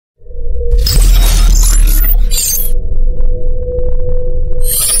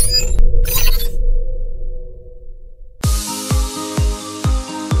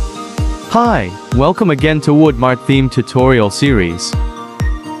Hi, welcome again to Woodmart theme tutorial series.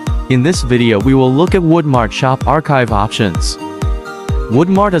 In this video we will look at Woodmart shop archive options.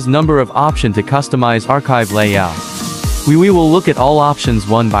 Woodmart has number of options to customize archive layout. We will look at all options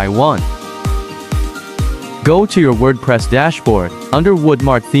one by one. Go to your WordPress dashboard. Under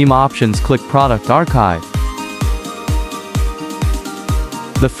Woodmart theme options, click Product Archive.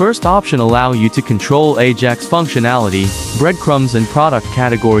 The first option allows you to control Ajax functionality, breadcrumbs and product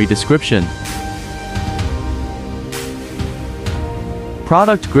category description.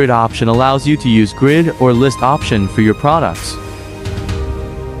 Product grid option allows you to use grid or list option for your products.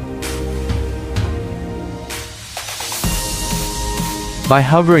 By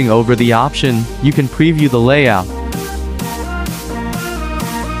hovering over the option, you can preview the layout.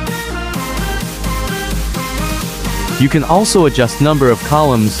 You can also adjust number of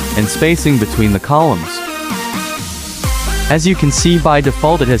columns and spacing between the columns. As you can see, by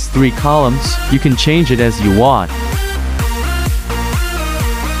default it has 3 columns. You can change it as you want.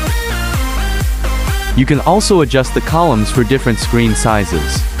 You can also adjust the columns for different screen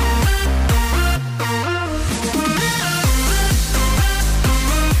sizes.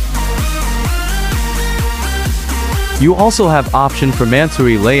 You also have option for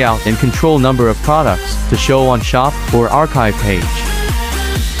mandatory layout and control number of products to show on shop or archive page.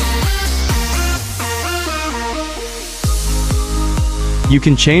 You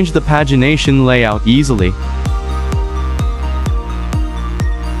can change the pagination layout easily.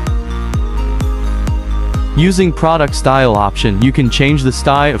 Using product style option, you can change the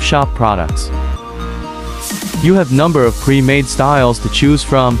style of shop products. You have number of pre-made styles to choose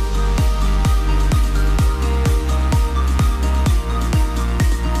from.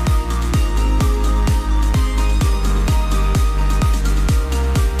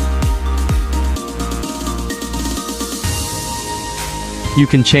 You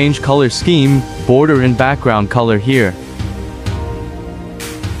can change color scheme, border and background color here.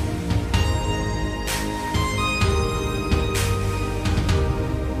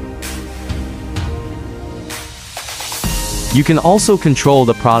 You can also control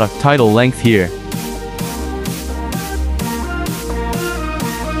the product title length here.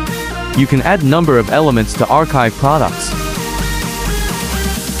 You can add number of elements to archive products.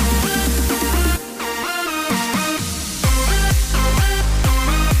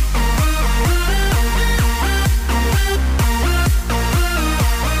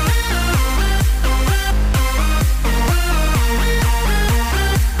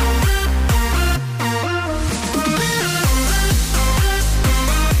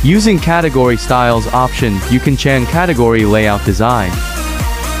 Using category styles option, you can change category layout design.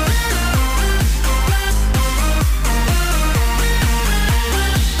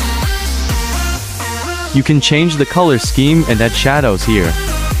 You can change the color scheme and add shadows here.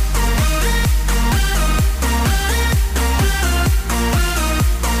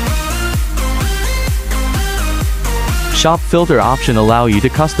 Shop filter option allow you to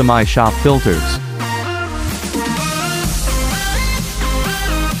customize shop filters.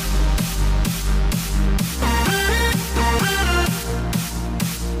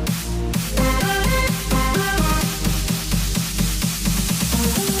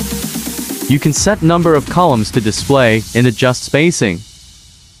 You can set number of columns to display and adjust spacing.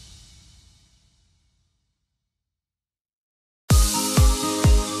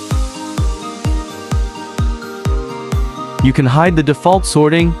 You can hide the default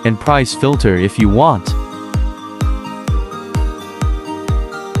sorting and price filter if you want.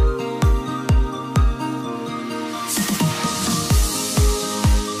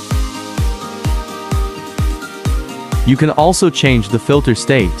 You can also change the filter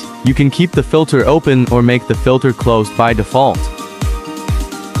state. You can keep the filter open or make the filter closed by default.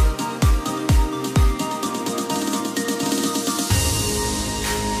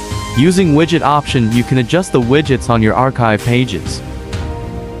 Using widget option, you can adjust the widgets on your archive pages.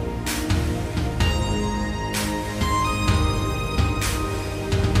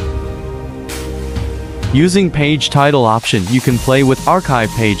 Using page title option, you can play with archive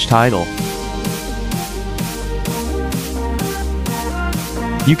page title.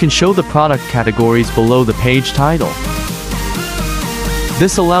 You can show the product categories below the page title.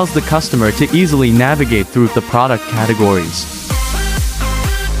 This allows the customer to easily navigate through the product categories.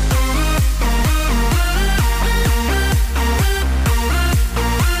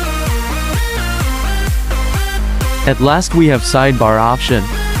 At last we have sidebar option.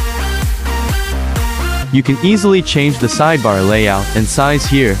 You can easily change the sidebar layout and size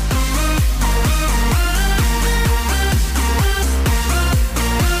here.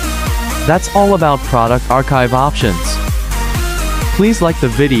 That's all about product archive options. Please like the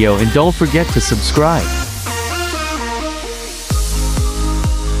video and don't forget to subscribe.